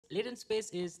Latent space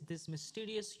is this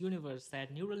mysterious universe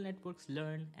that neural networks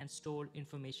learn and store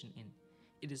information in.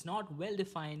 It is not well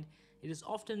defined, it is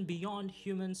often beyond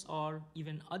humans or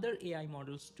even other AI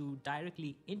models to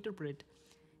directly interpret,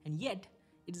 and yet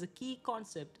it is a key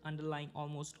concept underlying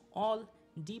almost all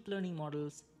deep learning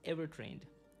models ever trained.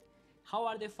 How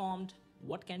are they formed?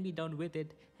 What can be done with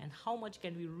it? And how much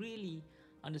can we really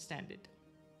understand it?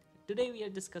 Today we are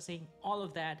discussing all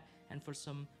of that, and for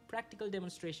some practical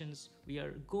demonstrations, we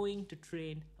are going to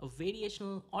train a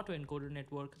variational autoencoder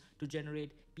network to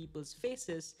generate people's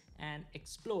faces and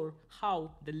explore how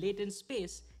the latent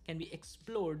space can be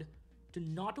explored to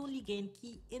not only gain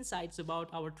key insights about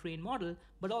our trained model,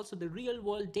 but also the real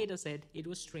world dataset it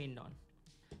was trained on.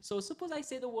 So suppose I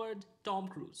say the word Tom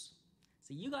Cruise.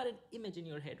 So you got an image in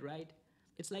your head, right?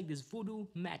 It's like this voodoo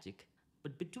magic.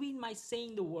 But between my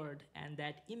saying the word and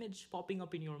that image popping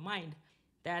up in your mind,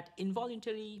 that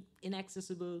involuntary,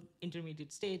 inaccessible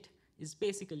intermediate state is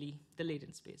basically the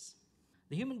latent space.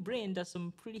 The human brain does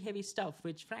some pretty heavy stuff,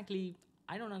 which frankly,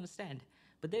 I don't understand.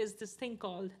 But there's this thing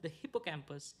called the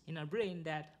hippocampus in our brain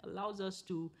that allows us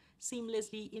to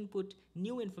seamlessly input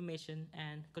new information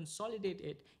and consolidate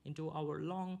it into our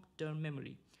long term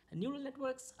memory. And neural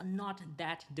networks are not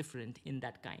that different in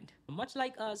that kind. Much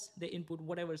like us, they input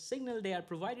whatever signal they are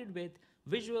provided with,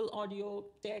 visual, audio,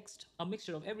 text, a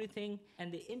mixture of everything,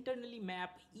 and they internally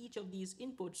map each of these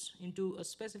inputs into a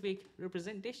specific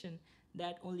representation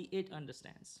that only it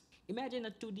understands. Imagine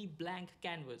a 2D blank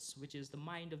canvas, which is the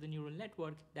mind of the neural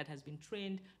network that has been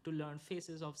trained to learn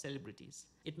faces of celebrities.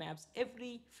 It maps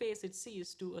every face it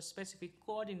sees to a specific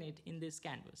coordinate in this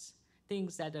canvas.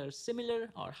 Things that are similar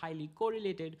or highly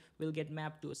correlated will get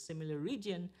mapped to a similar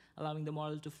region, allowing the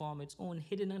model to form its own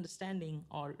hidden understanding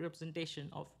or representation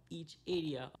of each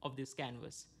area of this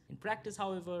canvas. In practice,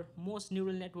 however, most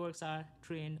neural networks are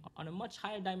trained on a much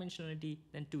higher dimensionality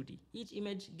than 2D. Each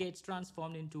image gets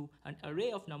transformed into an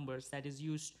array of numbers that is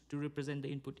used to represent the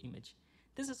input image.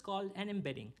 This is called an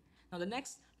embedding. Now, the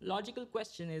next logical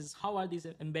question is, how are these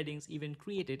embeddings even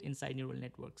created inside neural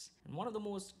networks? And one of the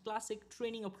most classic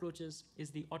training approaches is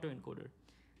the autoencoder.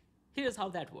 Here's how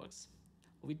that works.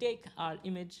 We take our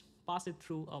image, pass it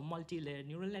through a multi-layered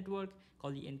neural network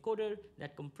called the encoder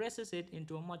that compresses it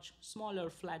into a much smaller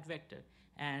flat vector,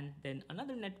 and then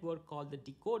another network called the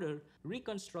decoder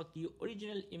reconstruct the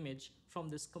original image from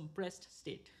this compressed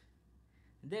state.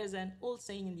 There's an old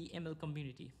saying in the ML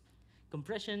community: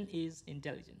 compression is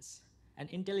intelligence. An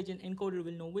intelligent encoder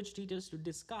will know which details to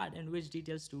discard and which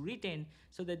details to retain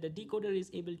so that the decoder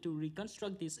is able to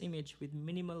reconstruct this image with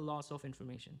minimal loss of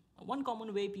information. One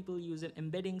common way people use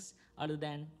embeddings other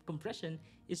than compression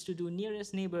is to do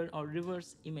nearest neighbor or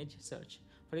reverse image search.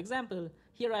 For example,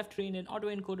 here I've trained an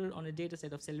autoencoder on a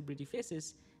dataset of celebrity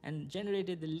faces and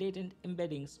generated the latent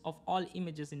embeddings of all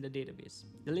images in the database.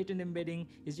 The latent embedding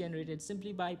is generated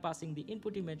simply by passing the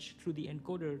input image through the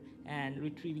encoder and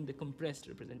retrieving the compressed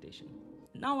representation.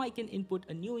 Now I can input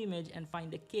a new image and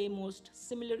find the k most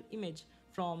similar image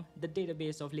from the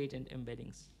database of latent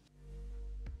embeddings.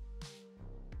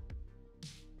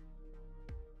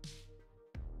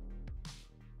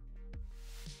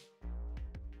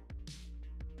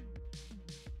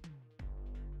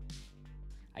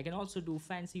 I can also do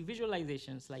fancy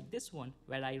visualizations like this one,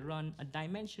 where I run a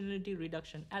dimensionality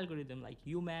reduction algorithm like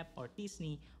UMAP or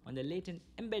t-SNE on the latent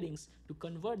embeddings to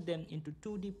convert them into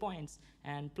 2D points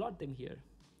and plot them here.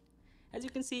 As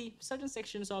you can see, certain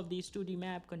sections of these 2D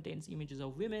map contains images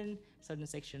of women, certain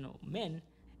section of men,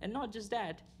 and not just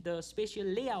that, the spatial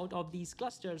layout of these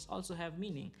clusters also have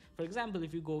meaning. For example,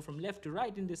 if you go from left to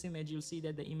right in this image, you'll see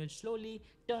that the image slowly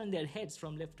turn their heads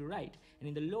from left to right. And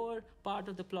in the lower part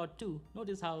of the plot too,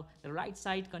 notice how the right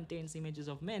side contains images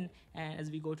of men, and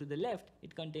as we go to the left,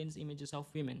 it contains images of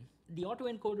women. The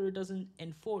autoencoder doesn't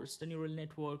enforce the neural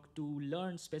network to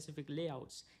learn specific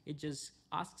layouts. It just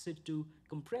asks it to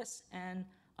compress and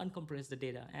uncompress the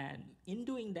data, and in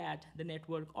doing that, the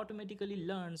network automatically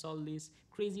learns all these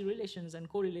crazy relations and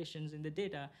correlations in the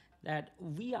data that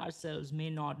we ourselves may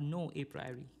not know a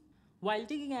priori. While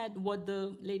digging at what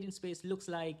the latent space looks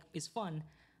like is fun,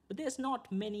 but there's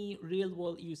not many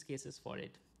real-world use cases for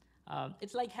it.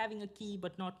 It's like having a key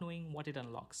but not knowing what it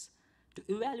unlocks. To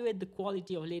evaluate the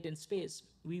quality of latent space,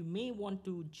 we may want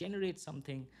to generate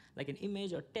something like an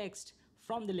image or text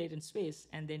from the latent space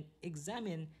and then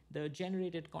examine the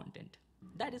generated content.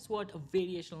 That is what a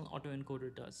variational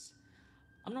autoencoder does.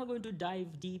 I'm not going to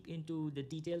dive deep into the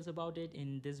details about it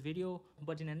in this video,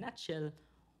 but in a nutshell,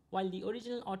 while the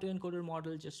original autoencoder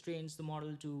model just trains the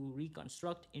model to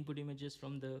reconstruct input images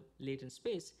from the latent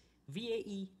space,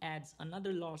 VAE adds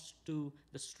another loss to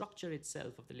the structure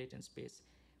itself of the latent space.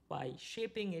 by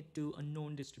shaping it to a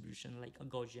known distribution like a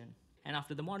Gaussian. And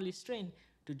after the model is trained,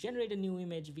 to generate a new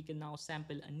image, we can now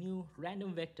sample a new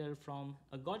random vector from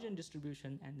a Gaussian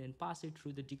distribution and then pass it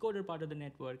through the decoder part of the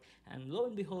network, and lo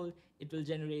and behold, it will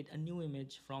generate a new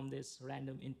image from this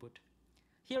random input.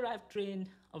 Here I've trained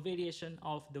a variation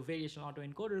of the variational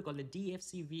autoencoder called the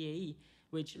DFC VAE,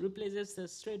 which replaces the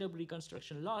straight up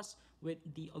reconstruction loss with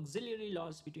the auxiliary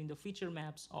loss between the feature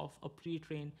maps of a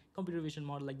pre-trained computer vision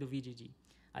model like the VGG.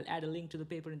 I'll add a link to the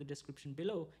paper in the description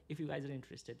below if you guys are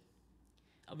interested.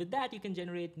 With that, you can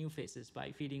generate new faces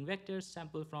by feeding vectors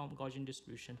sampled from Gaussian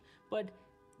distribution. But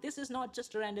this is not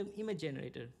just a random image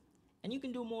generator. And you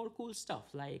can do more cool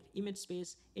stuff like image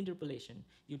space interpolation.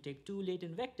 You take two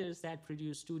latent vectors that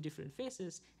produce two different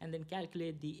faces and then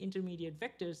calculate the intermediate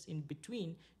vectors in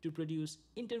between to produce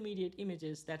intermediate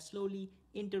images that slowly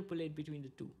interpolate between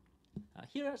the two.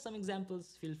 Here are some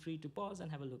examples. Feel free to pause and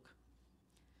have a look.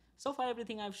 So far,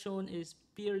 everything I've shown is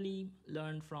purely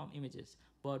learned from images.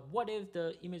 But what if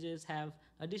the images have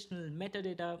additional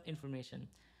metadata information?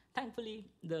 Thankfully,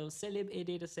 the celeb-A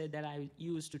dataset that I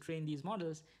use to train these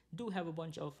models do have a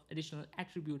bunch of additional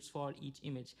attributes for each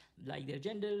image, like their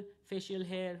gender, facial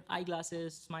hair,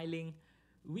 eyeglasses, smiling.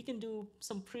 We can do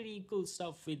some pretty cool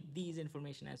stuff with these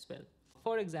information as well.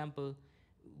 For example,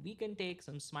 we can take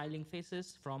some smiling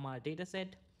faces from our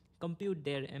dataset, compute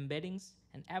their embeddings,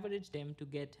 and average them to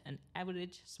get an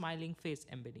average smiling face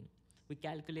embedding. We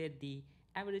calculate the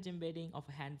average embedding of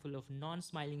a handful of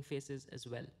non-smiling faces as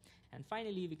well. And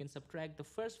finally, we can subtract the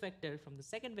first vector from the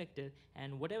second vector,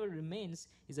 and whatever remains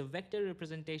is a vector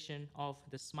representation of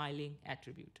the smiling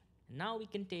attribute. And now we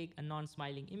can take a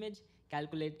non-smiling image,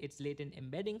 calculate its latent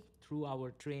embedding through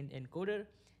our trained encoder,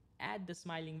 add the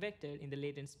smiling vector in the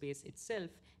latent space itself,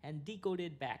 and decode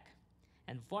it back.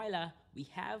 And voila, we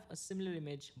have a similar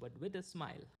image but with a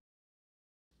smile.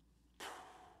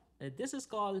 This is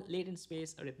called latent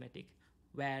space arithmetic,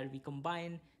 where we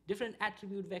combine different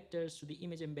attribute vectors to the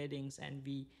image embeddings and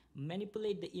we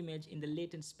manipulate the image in the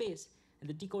latent space, and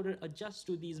the decoder adjusts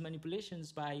to these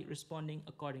manipulations by responding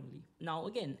accordingly. Now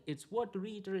again, it's worth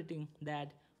reiterating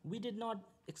that we did not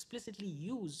explicitly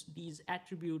use these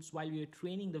attributes while we were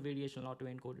training the variational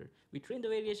autoencoder. We trained the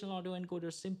variational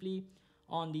autoencoder simply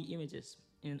on the images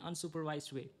in an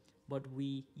unsupervised way, but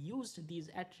we used these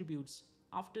attributes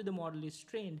after the model is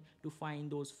trained to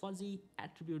find those fuzzy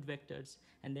attribute vectors,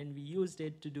 and then we used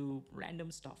it to do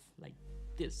random stuff like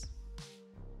this.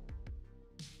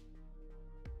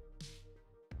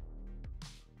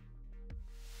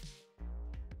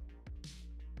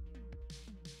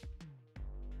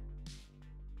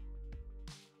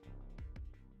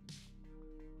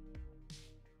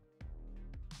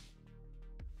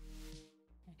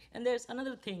 And there's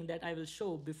another thing that I will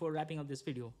show before wrapping up this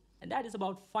video, and that is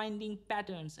about finding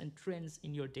patterns and trends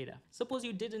in your data. Suppose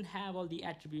you didn't have all the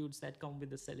attributes that come with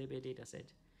the celeb-A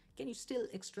dataset. Can you still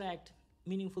extract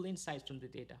meaningful insights from the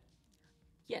data?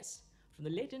 Yes. From the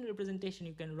latent representation,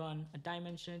 you can run a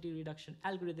dimensionality reduction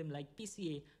algorithm like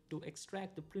PCA to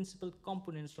extract the principal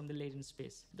components from the latent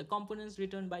space. The components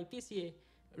returned by PCA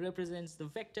represents the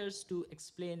vectors to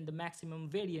explain the maximum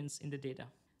variance in the data.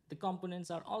 The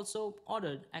components are also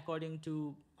ordered according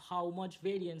to how much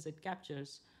variance it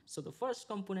captures. So the first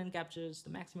component captures the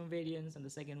maximum variance and the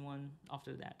second one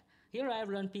after that. Here I have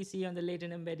run PCA on the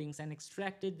latent embeddings and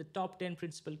extracted the top 10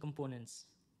 principal components.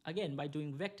 Again, by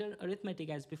doing vector arithmetic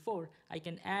as before, I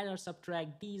can add or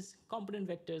subtract these component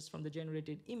vectors from the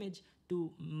generated image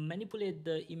to manipulate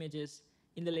the images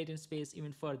in the latent space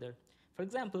even further. For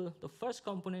example, the first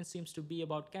component seems to be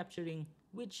about capturing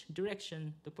which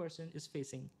direction the person is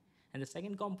facing, and the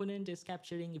second component is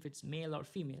capturing if it's male or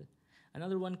female.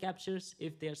 Another one captures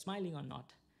if they are smiling or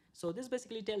not. So this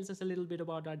basically tells us a little bit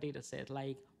about our data set,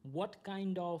 like what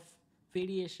kind of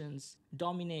variations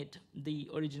dominate the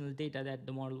original data that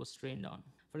the model was trained on.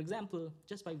 For example,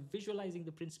 just by visualizing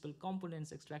the principal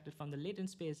components extracted from the latent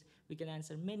space, we can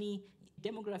answer many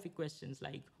demographic questions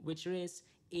like which race,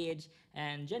 age,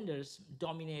 and genders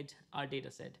dominate our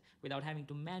dataset without having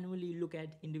to manually look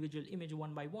at individual image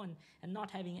one by one and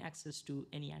not having access to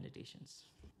any annotations.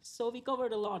 So we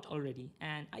covered a lot already,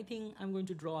 and I think I'm going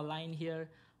to draw a line here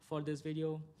for this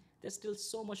video. There's still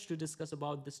so much to discuss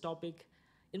about this topic.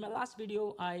 In my last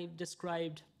video, I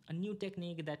described a new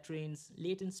technique that trains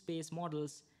latent space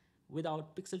models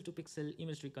without pixel-to-pixel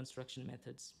image reconstruction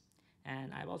methods.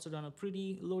 And I've also done a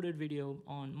pretty loaded video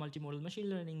on multimodal machine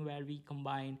learning where we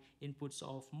combine inputs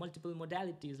of multiple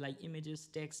modalities like images,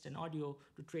 text, and audio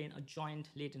to train a joint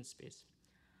latent space.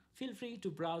 Feel free to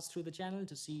browse through the channel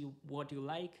to see what you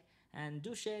like, and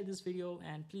do share this video,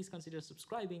 and please consider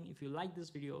subscribing if you like this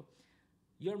video.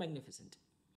 You're magnificent.